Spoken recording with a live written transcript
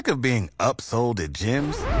of being upsold at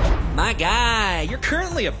gyms? My guy, you're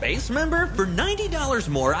currently a base member? For $90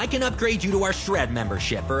 more, I can upgrade you to our Shred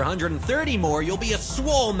membership. For $130 more, you'll be a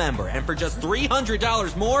Swole member. And for just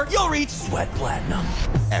 $300 more, you'll reach Sweat Platinum.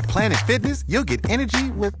 At Planet Fitness, you'll get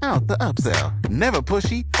energy without the upsell. Never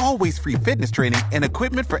pushy, always free fitness training and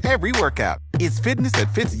equipment for every workout. It's fitness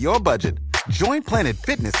that fits your budget. Join Planet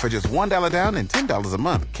Fitness for just $1 down and $10 a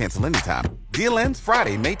month. Cancel anytime. Deal ends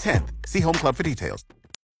Friday, May 10th. See Home Club for details.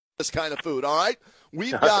 This kind of food, all right?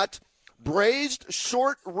 We've got braised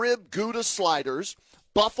short rib Gouda sliders,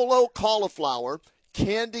 buffalo cauliflower,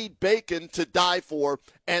 candied bacon to die for,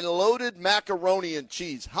 and loaded macaroni and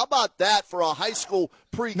cheese. How about that for a high school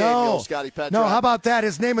pregame meal, Scotty Petrarch? No, how about that?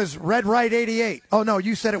 His name is Red Wright 88. Oh, no,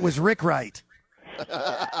 you said it was Rick Wright.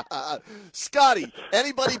 Scotty,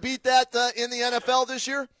 anybody beat that in the NFL this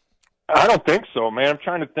year? I don't think so, man. I'm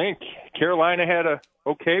trying to think. Carolina had a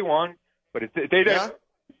okay one, but they didn't.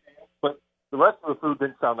 But the rest of the food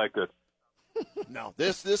didn't sound that good. No,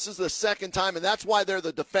 this is the second time, and that's why they're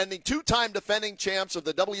the two-time defending champs of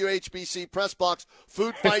the WHBC Press Box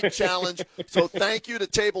Food Fight Challenge. So thank you to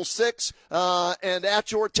Table 6 and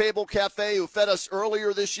At Your Table Cafe, who fed us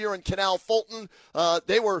earlier this year in Canal Fulton.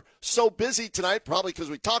 They were so busy tonight, probably because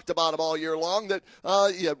we talked about them all year long, that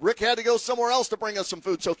Rick had to go somewhere else to bring us some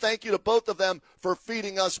food. So thank you to both of them for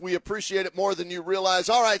feeding us. We appreciate it more than you realize.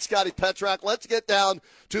 All right, Scotty Petrarch, let's get down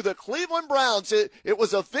to the Cleveland Browns. It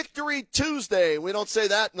was a victory Tuesday. We don't say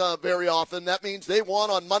that very often. That means they won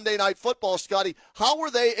on Monday Night Football, Scotty. How were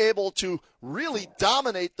they able to really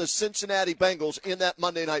dominate the Cincinnati Bengals in that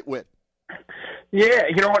Monday night win? Yeah,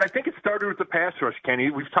 you know what? I think it started with the pass rush, Kenny.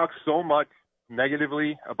 We've talked so much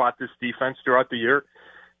negatively about this defense throughout the year,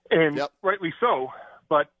 and rightly so,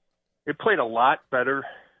 but it played a lot better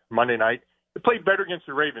Monday night. It played better against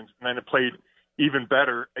the Ravens, and then it played even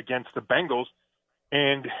better against the Bengals.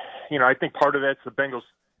 And, I think part of that's the Bengals'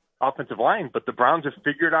 offensive line, but the Browns have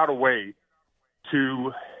figured out a way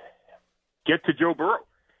to get to Joe Burrow.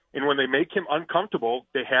 And when they make him uncomfortable,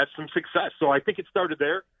 they have some success. So I think it started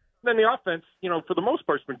there. And then the offense, for the most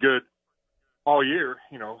part, has been good all year,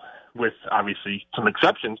 with obviously some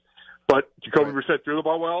exceptions. But Jacoby Brissett threw the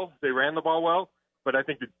ball well. They ran the ball well. But I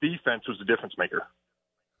think the defense was the difference maker.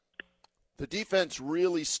 The defense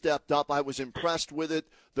really stepped up. I was impressed with it.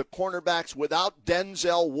 The cornerbacks, without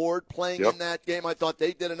Denzel Ward playing in that game, I thought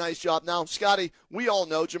they did a nice job. Now, Scotty, we all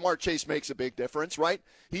know Jamar Chase makes a big difference, right?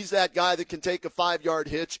 He's that guy that can take a 5-yard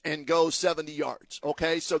hitch and go 70 yards,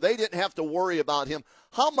 okay? So they didn't have to worry about him.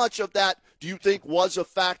 How much of that do you think was a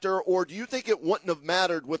factor, or do you think it wouldn't have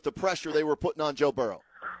mattered with the pressure they were putting on Joe Burrow?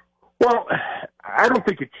 Well, I don't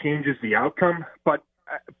think it changes the outcome, but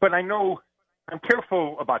I know – I'm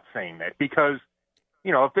careful about saying that because,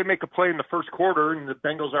 if they make a play in the first quarter and the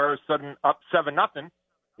Bengals are sudden up 7-0,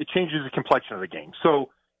 it changes the complexion of the game.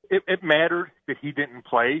 So it mattered that he didn't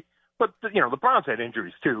play. But, the Browns had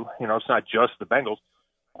injuries too. It's not just the Bengals.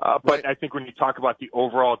 But I think when you talk about the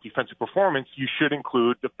overall defensive performance, you should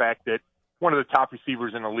include the fact that one of the top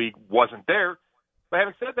receivers in the league wasn't there. But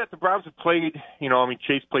having said that, the Browns have played,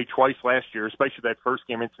 Chase played twice last year, especially that first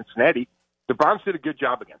game in Cincinnati. The Browns did a good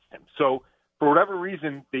job against him. So, for whatever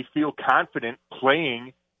reason, they feel confident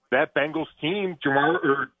playing that Bengals team,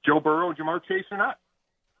 Joe Burrow and Jamar Chase or not.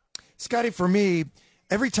 Scotty, for me,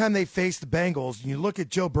 every time they face the Bengals, you look at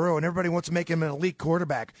Joe Burrow and everybody wants to make him an elite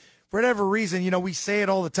quarterback. For whatever reason, we say it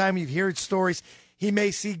all the time. You hear stories. He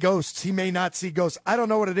may see ghosts. He may not see ghosts. I don't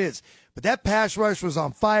know what it is. But that pass rush was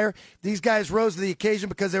on fire. These guys rose to the occasion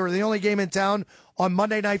because they were the only game in town on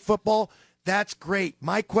Monday Night Football. That's great.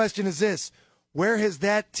 My question is this. Where has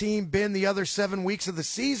that team been the other 7 weeks of the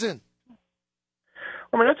season?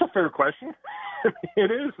 That's a fair question. It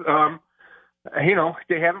is.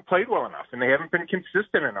 They haven't played well enough, and they haven't been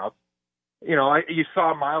consistent enough. You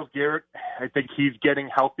saw Myles Garrett. I think he's getting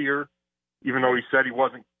healthier, even though he said he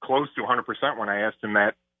wasn't close to 100% when I asked him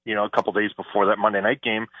that, a couple days before that Monday night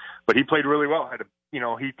game. But he played really well.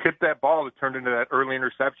 He tipped that ball that turned into that early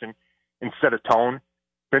interception instead of Tone.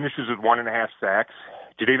 Finishes with 1.5 sacks.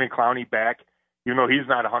 Jadeveon Clowney back. Even though he's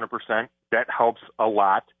not 100%, that helps a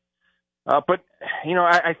lot. But,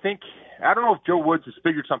 I think – I don't know if Joe Woods has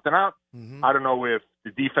figured something out. Mm-hmm. I don't know if the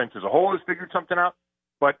defense as a whole has figured something out.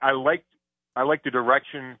 But I like the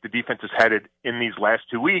direction the defense has headed in these last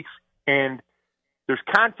 2 weeks. And there's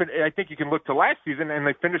confidence. I think you can look to last season, and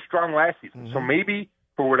they finished strong last season. Mm-hmm. So maybe,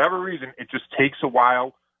 for whatever reason, it just takes a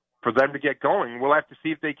while for them to get going. We'll have to see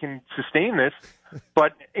if they can sustain this.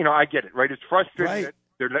 But, I get it, right? It's frustrating that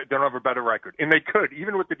they don't have a better record. And they could.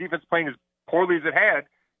 Even with the defense playing as poorly as it had,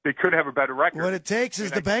 they could have a better record. What it takes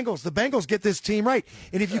is the Bengals. The Bengals get this team right.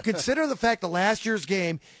 And if you consider the fact that last year's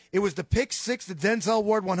game, it was the pick six, the Denzel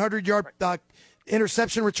Ward 100-yard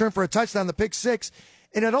interception return for a touchdown, the pick six,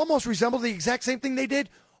 and it almost resembled the exact same thing they did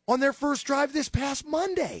on their first drive this past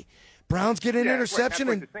Monday. Browns get an interception,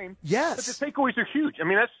 right, and the same. yes, but the takeaways are huge. I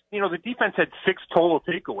mean, that's the defense had 6 total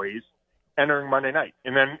takeaways entering Monday night,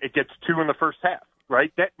 and then it gets 2 in the first half.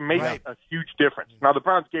 Right, that makes a huge difference. Now the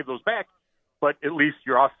Browns gave those back, but at least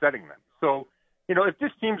you're offsetting them. So, if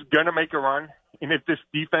this team's going to make a run and if this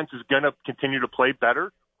defense is going to continue to play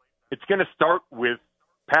better, it's going to start with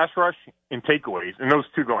pass rush and takeaways, and those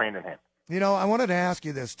two go hand in hand. I wanted to ask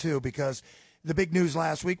you this, too, because the big news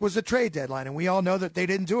last week was the trade deadline, and we all know that they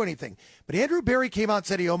didn't do anything. But Andrew Berry came out and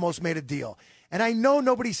said he almost made a deal. And I know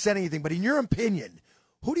nobody said anything, but in your opinion,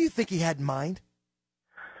 who do you think he had in mind?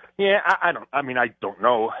 Yeah, I don't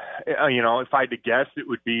know. If I had to guess, it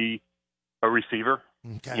would be a receiver.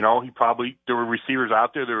 Okay. There were receivers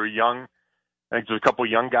out there that were young. I think there's a couple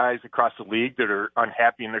of young guys across the league that are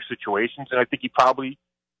unhappy in their situations, and I think he probably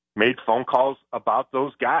made phone calls about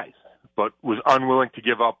those guys, but was unwilling to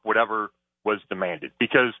give up whatever was demanded.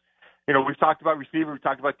 Because, we've talked about receiver, we've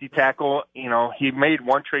talked about D-tackle. He made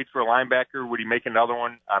one trade for a linebacker. Would he make another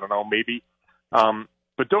one? I don't know, maybe.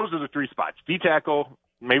 But those are the 3 spots: D-tackle,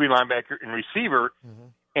 maybe linebacker, and receiver. Mm-hmm.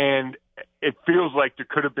 And it feels like there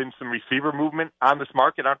could have been some receiver movement on this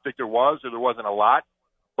market. I don't think there was, or there wasn't a lot.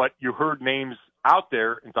 But you heard names out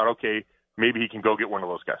there and thought, okay, maybe he can go get one of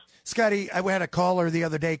those guys. Scotty, I had a caller the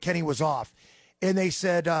other day. Kenny was off. And they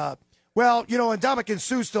said, and Ndamukong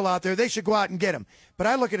Suh's still out there. They should go out and get him. But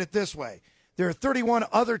I look at it this way. There are 31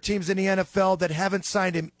 other teams in the NFL that haven't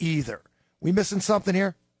signed him either. We missing something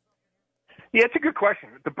here? Yeah, it's a good question.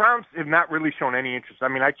 The Browns have not really shown any interest. I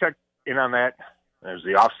mean, I checked in on that. It was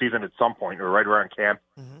the off season at some point, or right around camp,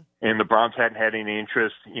 and the Browns hadn't had any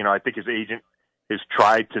interest. I think his agent has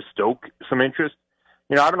tried to stoke some interest.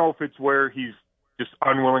 I don't know if it's where he's just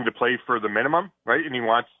unwilling to play for the minimum, right? And he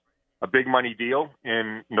wants a big money deal,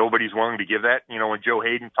 and nobody's willing to give that. When Joe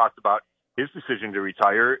Hayden talked about his decision to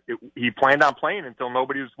retire, he planned on playing until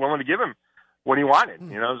nobody was willing to give him what he wanted.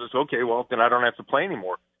 It was just, okay, well, then I don't have to play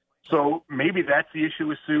anymore. So maybe that's the issue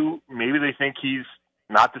with Suh. Maybe they think he's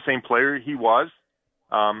not the same player he was.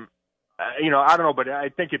 I don't know, but I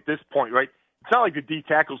think at this point, right, it's not like the D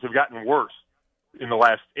tackles have gotten worse in the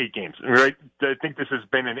last 8 games, right? I think this has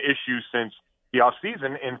been an issue since the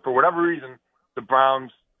offseason, and for whatever reason, the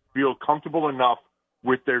Browns feel comfortable enough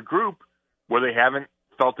with their group where they haven't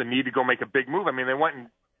felt the need to go make a big move. I mean, they went and,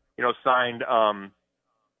 signed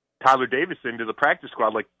Tyler Davis into the practice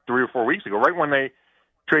squad like 3 or 4 weeks ago, right when they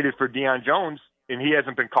traded for Deion Jones, and he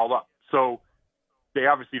hasn't been called up. So they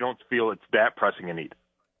obviously don't feel it's that pressing a need.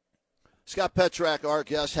 Scott Petrak, our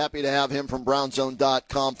guest. Happy to have him from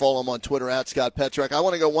BrownZone.com. Follow him on Twitter at Scott Petrak. I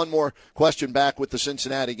want to go one more question back with the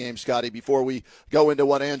Cincinnati game, Scotty, before we go into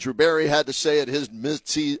what Andrew Berry had to say at his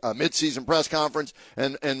mid-season press conference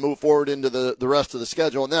and move forward into the rest of the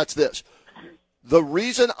schedule, and that's this. The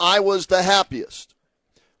reason I was the happiest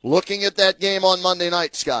looking at that game on Monday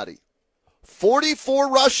night, Scotty, 44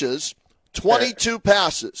 rushes, 22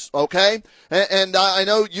 passes, okay? And I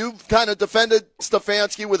know you've kind of defended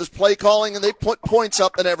Stefanski with his play calling, and they put points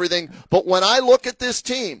up and everything. But when I look at this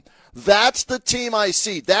team, that's the team I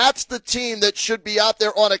see. That's the team that should be out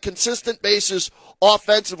there on a consistent basis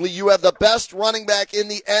offensively. You have the best running back in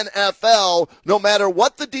the NFL, no matter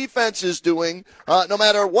what the defense is doing, no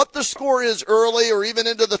matter what the score is early or even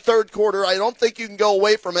into the third quarter. I don't think you can go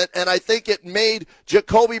away from it, and I think it made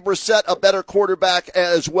Jacoby Brissett a better quarterback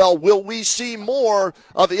as well. Will we see more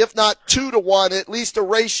of, if not 2-1, at least a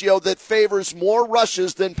ratio that favors more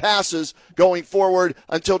rushes than passes going forward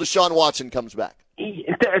until Deshaun Watson comes back?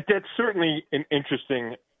 That's certainly an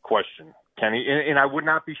interesting question, Kenny, and I would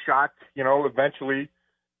not be shocked, eventually,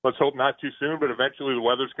 let's hope not too soon, but eventually the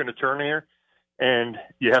weather's going to turn here, and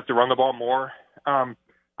you have to run the ball more.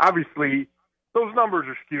 Obviously, those numbers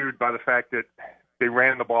are skewed by the fact that they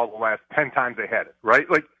ran the ball the last 10 times they had it, right?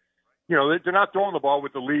 Like, they're not throwing the ball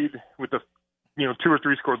with the lead, with the 2 or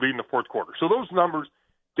 3 score lead in the fourth quarter. So those numbers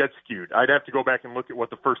get skewed. I'd have to go back and look at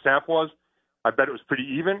what the first half was. I bet it was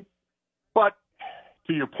pretty even. But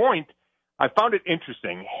to your point, I found it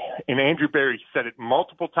interesting, and Andrew Berry said it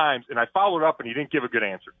multiple times, and I followed up, and he didn't give a good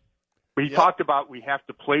answer. But he talked about we have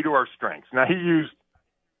to play to our strengths. Now,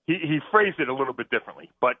 he phrased it a little bit differently,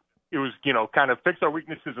 but it was, kind of fix our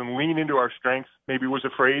weaknesses and lean into our strengths, maybe was a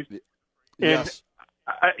phrase. Yes.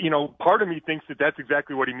 And, part of me thinks that that's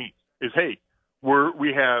exactly what he means, is, hey,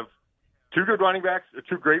 we have 2 good running backs, or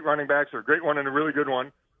 2 great running backs, or a great one and a really good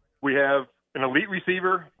one. We have an elite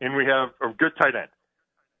receiver, and we have a good tight end.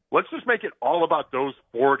 let's just make it all about those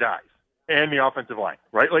 4 guys and the offensive line,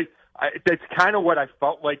 right? That's kind of what I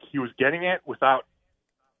felt like he was getting at without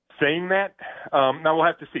saying that. Now we'll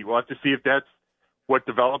have to see. We'll have to see if that's what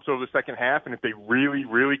develops over the second half and if they really,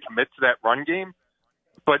 really commit to that run game.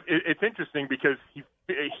 But it's interesting because he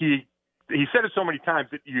said it so many times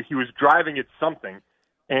that he was driving at something,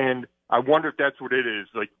 and I wonder if that's what it is.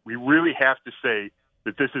 We really have to say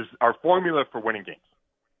that this is our formula for winning games.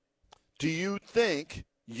 Do you think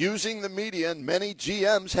using the media, and many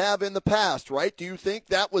GMs have in the past, right? Do you think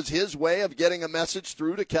that was his way of getting a message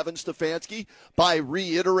through to Kevin Stefanski by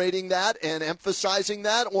reiterating that and emphasizing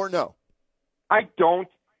that, or no? I don't.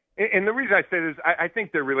 And the reason I say this, I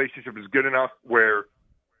think their relationship is good enough where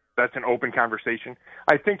that's an open conversation.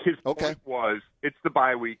 I think his point was, it's the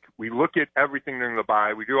bye week. We look at everything during the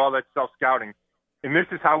bye. We do all that self-scouting. And this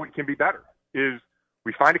is how we can be better, is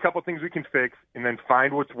we find a couple things we can fix and then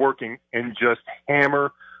find what's working and just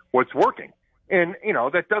hammer what's working. And,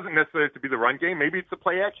 that doesn't necessarily have to be the run game. Maybe it's the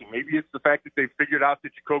play action. Maybe it's the fact that they've figured out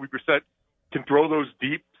that Jacoby Brissett can throw those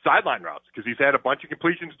deep sideline routes because he's had a bunch of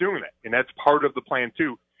completions doing that. And that's part of the plan,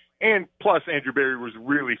 too. And plus, Andrew Berry was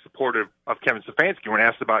really supportive of Kevin Stefanski when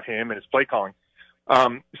asked about him and his play calling.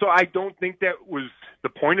 So I don't think that was the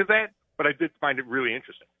point of that, but I did find it really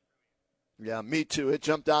interesting. Yeah, me too. It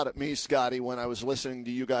jumped out at me, Scotty, when I was listening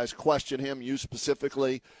to you guys question him, you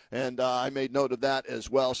specifically, and I made note of that as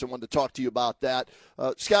well, so I wanted to talk to you about that.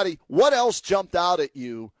 Scotty, what else jumped out at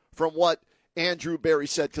you from what Andrew Berry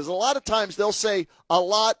said? Because a lot of times they'll say a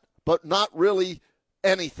lot, but not really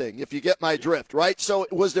anything, if you get my drift, right? So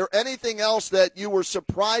was there anything else that you were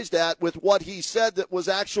surprised at with what he said that was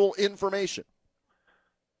actual information?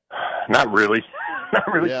 Not really.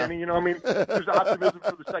 Not really, yeah. Kenny. There's optimism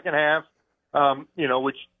for the second half.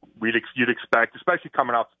 Which you'd expect, especially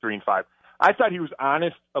coming off the 3-5. I thought he was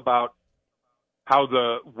honest about how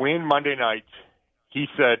the win Monday night, he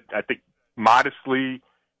said, I think, modestly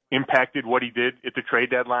impacted what he did at the trade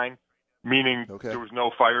deadline, meaning there was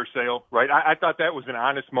no fire sale, right? I thought that was an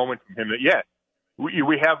honest moment from him that,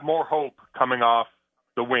 we have more hope coming off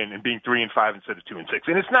the win and being 3-5 instead of 2-6.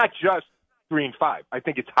 And it's not just 3-5. I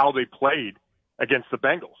think it's how they played against the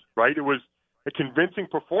Bengals, right? It was a convincing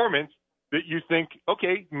performance that you think,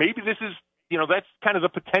 okay, maybe this is, that's kind of the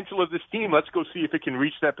potential of this team. Let's go see if it can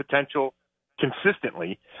reach that potential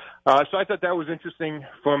consistently. So I thought that was interesting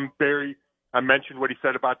from Barry. I mentioned what he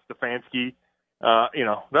said about Stefanski. That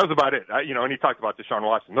was about it. And he talked about Deshaun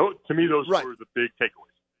Watson. To me, those were the big takeaways.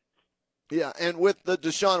 Yeah, and with the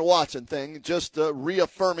Deshaun Watson thing, just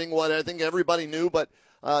reaffirming what I think everybody knew, but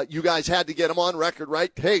you guys had to get him on record,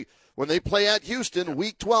 right? Hey, when they play at Houston,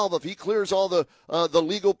 Week 12, if he clears all the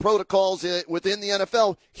legal protocols within the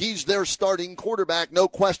NFL, he's their starting quarterback, no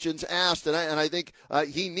questions asked. And I think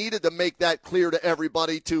he needed to make that clear to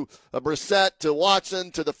everybody, to Brissett, to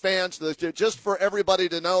Watson, to the fans, just for everybody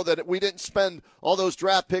to know that we didn't spend all those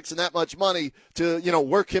draft picks and that much money to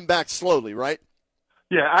work him back slowly, right?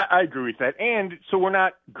 Yeah, I agree with that. And so we're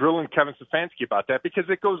not grilling Kevin Stefanski about that because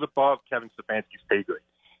it goes above Kevin Stefanski's pay grade.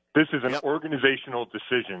 This is an organizational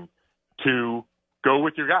decision to go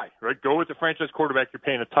with your guy, right? Go with the franchise quarterback you're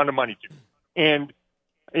paying a ton of money to. And,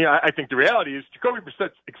 I think the reality is Jacoby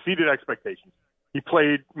Brissett exceeded expectations. He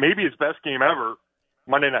played maybe his best game ever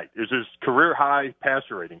Monday night. It was his career-high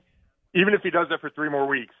passer rating. Even if he does that for 3 more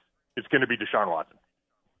weeks, it's going to be Deshaun Watson.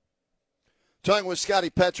 Talking with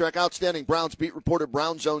Scotty Petrak, outstanding Browns beat reporter,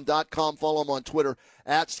 brownzone.com. Follow him on Twitter,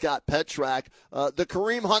 @Scott Petrak. The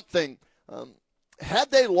Kareem Hunt thing,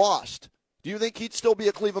 had they lost, do you think he'd still be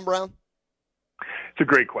a Cleveland Brown? It's a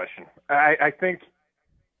great question. I think,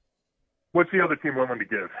 what's the other team willing to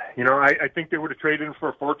give? I think they would have traded him for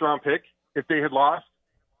a 4th-round pick if they had lost.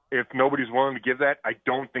 If nobody's willing to give that, I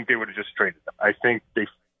don't think they would have just traded him. I think they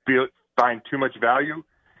find too much value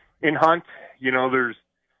in Hunt. There's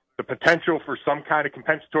the potential for some kind of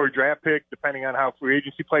compensatory draft pick, depending on how free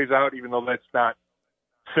agency plays out, even though that's not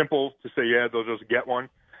simple to say, they'll just get one.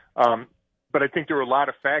 But I think there are a lot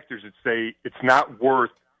of factors that say it's not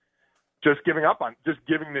worth just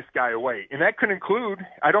giving this guy away. And that could include,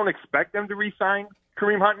 I don't expect them to re-sign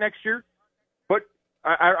Kareem Hunt next year, but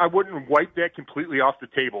I wouldn't wipe that completely off the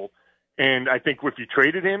table. And I think if you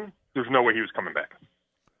traded him, there's no way he was coming back.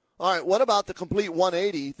 All right, what about the complete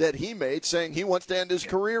 180 that he made, saying he wants to end his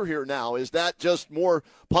career here now? Is that just more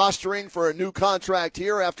posturing for a new contract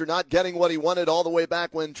here after not getting what he wanted all the way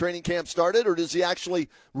back when training camp started, or does he actually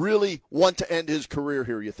really want to end his career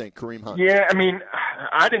here, you think, Kareem Hunt? Yeah,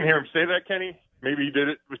 I didn't hear him say that, Kenny. Maybe he did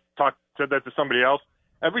it, said that to somebody else.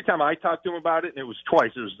 Every time I talked to him about it, and it was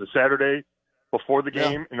twice. It was the Saturday before the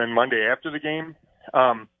game and then Monday after the game.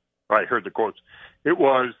 I heard the quotes. It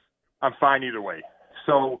was, I'm fine either way.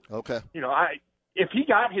 So, Okay. If he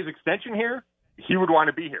got his extension here, he would want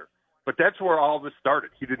to be here. But that's where all this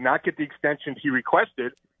started. He did not get the extension he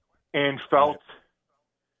requested and felt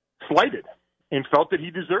slighted and felt that he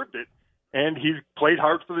deserved it. And he's played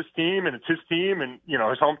hard for this team, and it's his team, and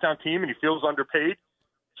his hometown team, and he feels underpaid.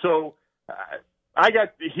 So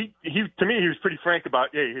to me, he was pretty frank about,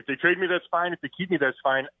 hey, if they trade me, that's fine. If they keep me, that's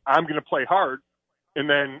fine. I'm going to play hard. And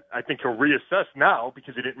then I think he'll reassess now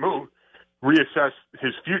because he didn't move, reassess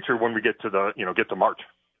his future when we get to March.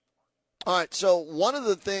 All right, so one of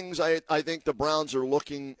the things I think the Browns are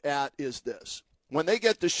looking at is this. When they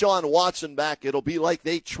get Deshaun Watson back, it'll be like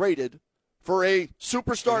they traded for a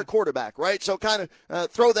superstar quarterback, right? So kind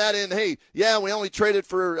of throw that in, hey, yeah, we only traded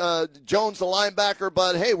for Jones, the linebacker,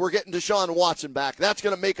 but, hey, we're getting Deshaun Watson back. That's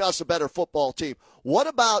going to make us a better football team. What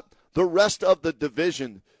about the rest of the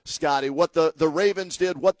division, Scotty? What the Ravens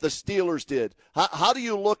did, what the Steelers did? How do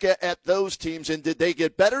you look at those teams, and did they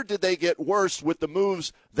get better, did they get worse with the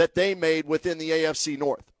moves that they made within the AFC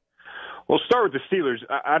North? Well, start with the Steelers.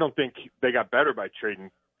 I don't think they got better by trading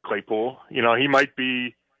Claypool. He might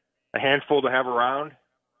be a handful to have around,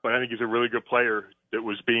 but I think he's a really good player that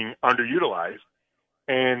was being underutilized.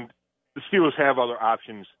 And the Steelers have other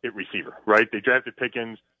options at receiver, right? They drafted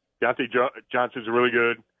Pickens. Deontay Johnson's really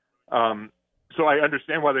good. So I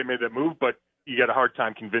understand why they made that move, but you got a hard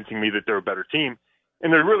time convincing me that they're a better team.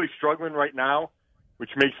 And they're really struggling right now,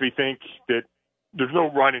 which makes me think that there's no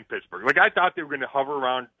run in Pittsburgh. Like, I thought they were going to hover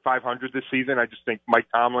around 500 this season. I just think Mike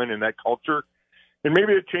Tomlin and that culture, and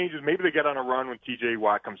maybe it changes. Maybe they get on a run when TJ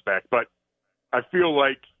Watt comes back. But I feel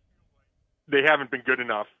like they haven't been good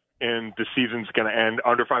enough, and the season's going to end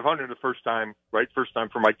under 500 the first time, right? First time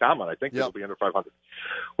for Mike Tomlin. I think they'll be under 500.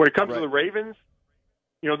 When it comes to the Ravens,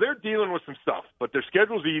 they're dealing with some stuff, but their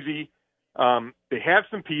schedule's easy. They have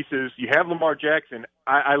some pieces. You have Lamar Jackson.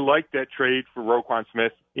 I like that trade for Roquan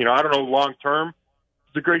Smith. I don't know, long term,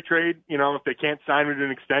 it's a great trade. If they can't sign with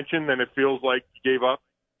an extension, then it feels like you gave up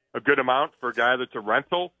a good amount for a guy that's a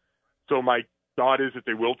rental. So my thought is that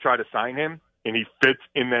they will try to sign him, and he fits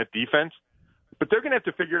in that defense. But they're going to have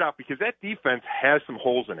to figure it out because that defense has some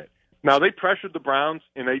holes in it. Now, they pressured the Browns,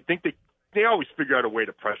 and I think they always figure out a way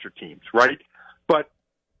to pressure teams, right? But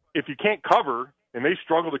if you can't cover, and they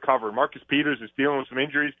struggle to cover, Marcus Peters is dealing with some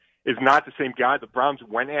injuries, is not the same guy. The Browns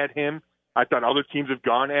went at him. I thought other teams have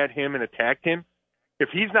gone at him and attacked him. If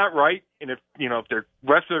he's not right, and if their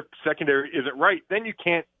rest of their secondary isn't right, then you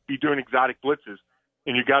can't be doing exotic blitzes,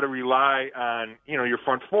 and you got to rely on your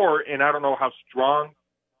front four. And I don't know how strong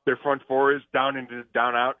their front four is down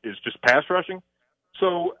out is just pass rushing.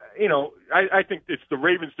 So I think it's the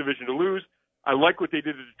Ravens' division to lose. I like what they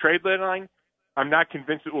did at the trade deadline. I'm not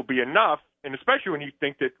convinced it will be enough, and especially when you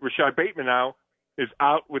think that Rashad Bateman now is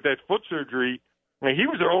out with that foot surgery. I mean, he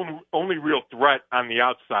was their only real threat on the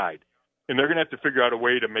outside, and they're going to have to figure out a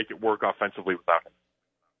way to make it work offensively without him.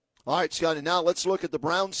 All right, Scotty, now let's look at the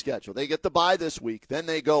Browns' schedule. They get the bye this week. Then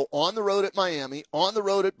they go on the road at Miami, on the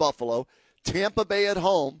road at Buffalo, Tampa Bay at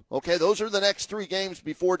home. Okay, those are the next three games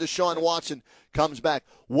before Deshaun Watson comes back.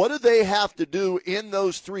 What do they have to do in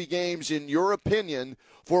those three games, in your opinion,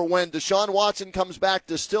 for when Deshaun Watson comes back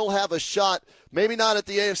to still have a shot, maybe not at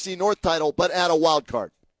the AFC North title, but at a wild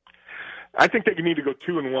card? I think they need to go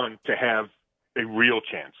 2-1 to have a real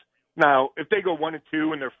chance. Now, if they go 1-2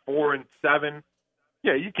 and they're 4-7,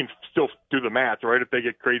 yeah, you can still do the math, right? If they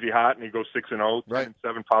get crazy hot and you go 6-0, right.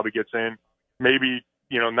 7 probably gets in. Maybe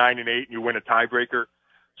 9-8 and you win a tiebreaker.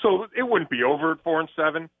 So it wouldn't be over at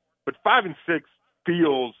 4-7, but 5-6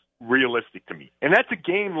 feels realistic to me, and that's a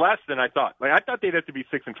game less than I thought. Like, I thought they'd have to be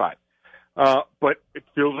 6-5, but it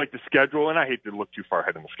feels like the schedule. And I hate to look too far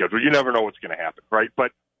ahead in the schedule. You never know what's going to happen, right?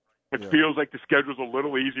 But it feels like the schedule's a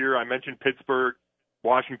little easier. I mentioned Pittsburgh,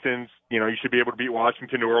 Washington's. You should be able to beat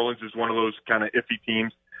Washington. New Orleans is one of those kind of iffy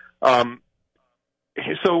teams.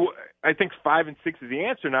 So I think 5-6 is the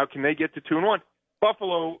answer. Now, can they get to 2-1?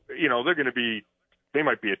 Buffalo, they're going to be. They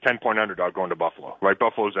might be a 10-point underdog going to Buffalo, right?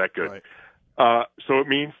 Buffalo's that good. Right. So it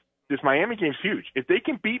means this Miami game's huge. If they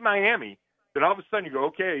can beat Miami, then all of a sudden you go,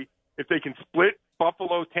 okay, if they can split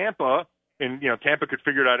Buffalo, Tampa, and, Tampa could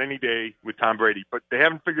figure it out any day with Tom Brady, but they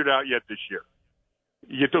haven't figured it out yet this year.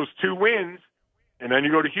 You get those 2 wins, and then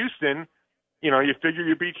you go to Houston, you figure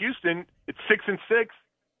you beat Houston, it's 6-6,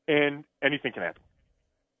 and anything can happen.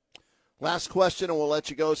 Last question, and we'll let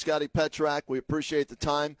you go, Scotty Petrak. We appreciate the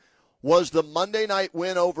time. Was the Monday night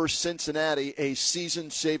win over Cincinnati a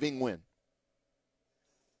season-saving win?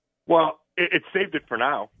 Well, it saved it for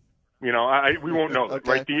now. We won't know that,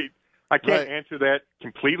 right? I can't answer that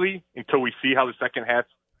completely until we see how the second half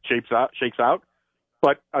shakes out.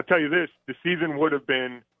 But I'll tell you this: the season would have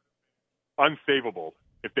been unsavable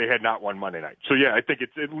if they had not won Monday night. So, yeah, I think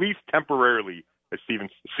it's at least temporarily a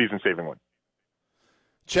season-saving win.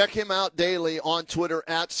 Check him out daily on Twitter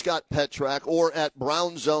at Scott Petrak or at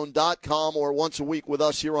brownzone.com or once a week with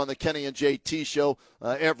us here on the Kenny and JT Show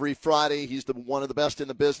every Friday. He's one of the best in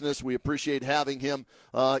the business. We appreciate having him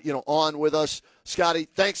on with us. Scotty,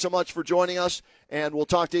 thanks so much for joining us, and we'll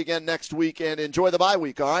talk to you again next week, and enjoy the bye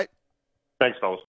week, all right? Thanks, fellas.